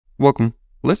Welcome.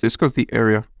 Let's discuss the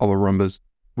area of a rhombus.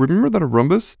 Remember that a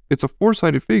rhombus is a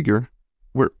four-sided figure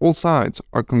where all sides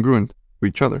are congruent to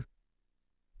each other.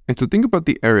 And to think about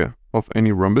the area of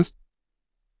any rhombus,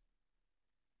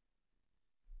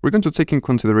 we're going to take in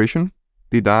consideration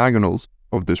the diagonals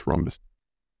of this rhombus.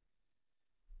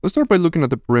 Let's start by looking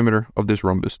at the perimeter of this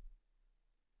rhombus.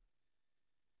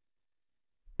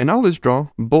 And now let's draw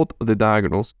both of the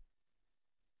diagonals.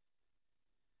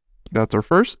 That's our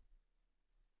first.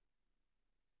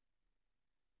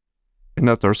 And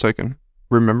that's our second.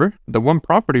 Remember that one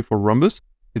property for rhombus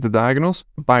is the diagonals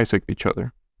bisect each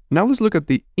other. Now let's look at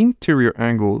the interior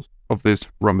angles of this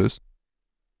rhombus.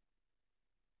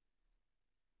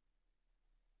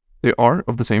 They are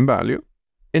of the same value.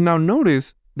 And now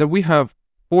notice that we have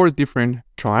four different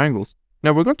triangles.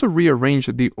 Now we're going to rearrange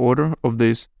the order of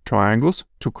these triangles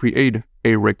to create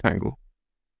a rectangle.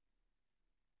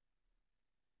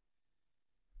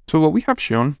 So what we have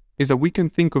shown is that we can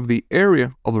think of the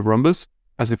area of a rhombus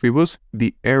as if it was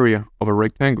the area of a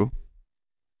rectangle.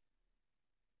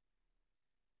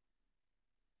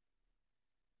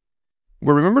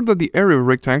 Well, remember that the area of a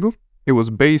rectangle, it was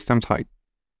base times height.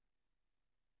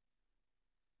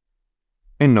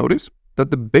 And notice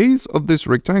that the base of this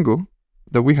rectangle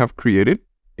that we have created,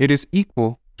 it is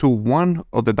equal to one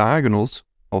of the diagonals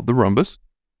of the rhombus.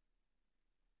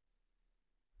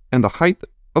 And the height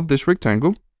of this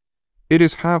rectangle, it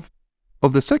is half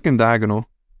of the second diagonal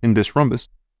in this rhombus.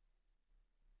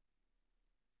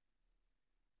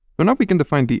 So now we can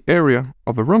define the area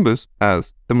of a rhombus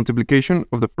as the multiplication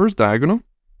of the first diagonal,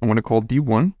 I'm going to call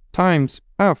D1, times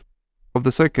half of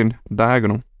the second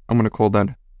diagonal, I'm going to call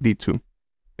that D2.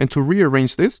 And to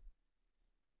rearrange this,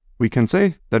 we can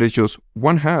say that it's just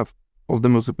 1/2 of the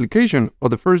multiplication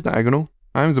of the first diagonal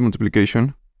times the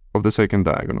multiplication of the second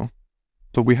diagonal.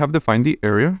 So we have defined the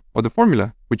area of the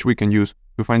formula, which we can use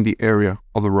to find the area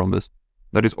of a rhombus.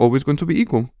 That is always going to be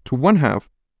equal to 1/2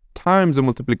 times the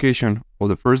multiplication of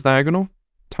the first diagonal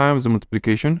times the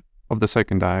multiplication of the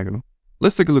second diagonal.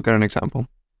 Let's take a look at an example.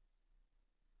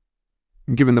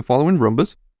 Given the following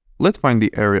rhombus, let's find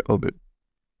the area of it.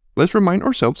 Let's remind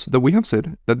ourselves that we have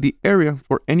said that the area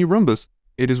for any rhombus,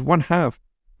 it is 1/2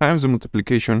 times the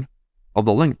multiplication of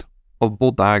the length of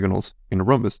both diagonals in a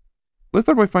rhombus. Let's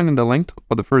start by finding the length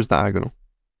of the first diagonal.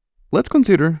 Let's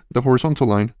consider the horizontal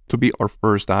line to be our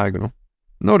first diagonal.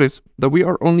 Notice that we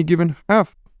are only given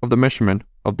half of the measurement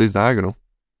of this diagonal,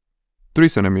 3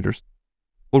 centimeters.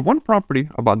 But one property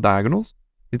about diagonals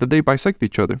is that they bisect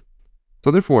each other.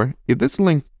 So therefore, if this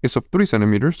length is of 3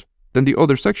 centimeters, then the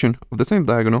other section of the same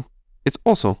diagonal is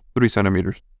also 3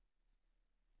 centimeters.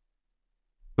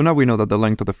 So now we know that the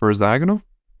length of the first diagonal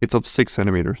is of 6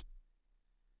 centimeters.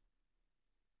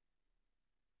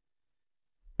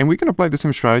 And we can apply the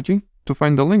same strategy to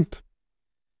find the length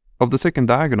of the second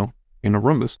diagonal in a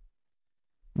rhombus.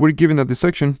 We're given that this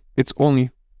section, it's only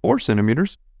 4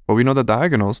 centimeters, but we know that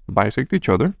diagonals bisect each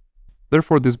other.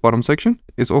 Therefore, this bottom section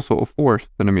is also of 4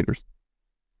 centimeters.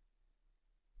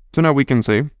 So now we can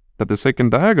say that the second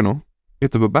diagonal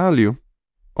is of a value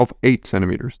of 8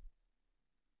 centimeters.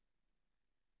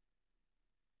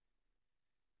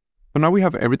 So now we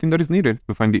have everything that is needed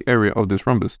to find the area of this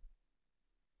rhombus.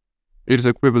 It is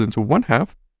equivalent to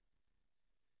 1/2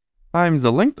 times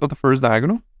the length of the first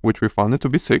diagonal, which we found it to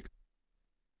be 6,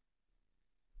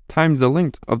 times the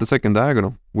length of the second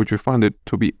diagonal, which we found it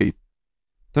to be 8.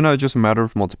 So now it's just a matter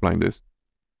of multiplying this.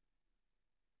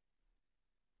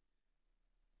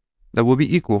 That will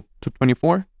be equal to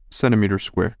 24 centimeters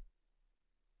squared.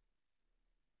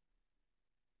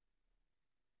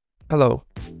 Hello.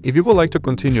 If you would like to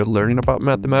continue learning about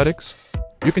mathematics,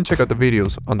 you can check out the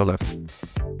videos on the left.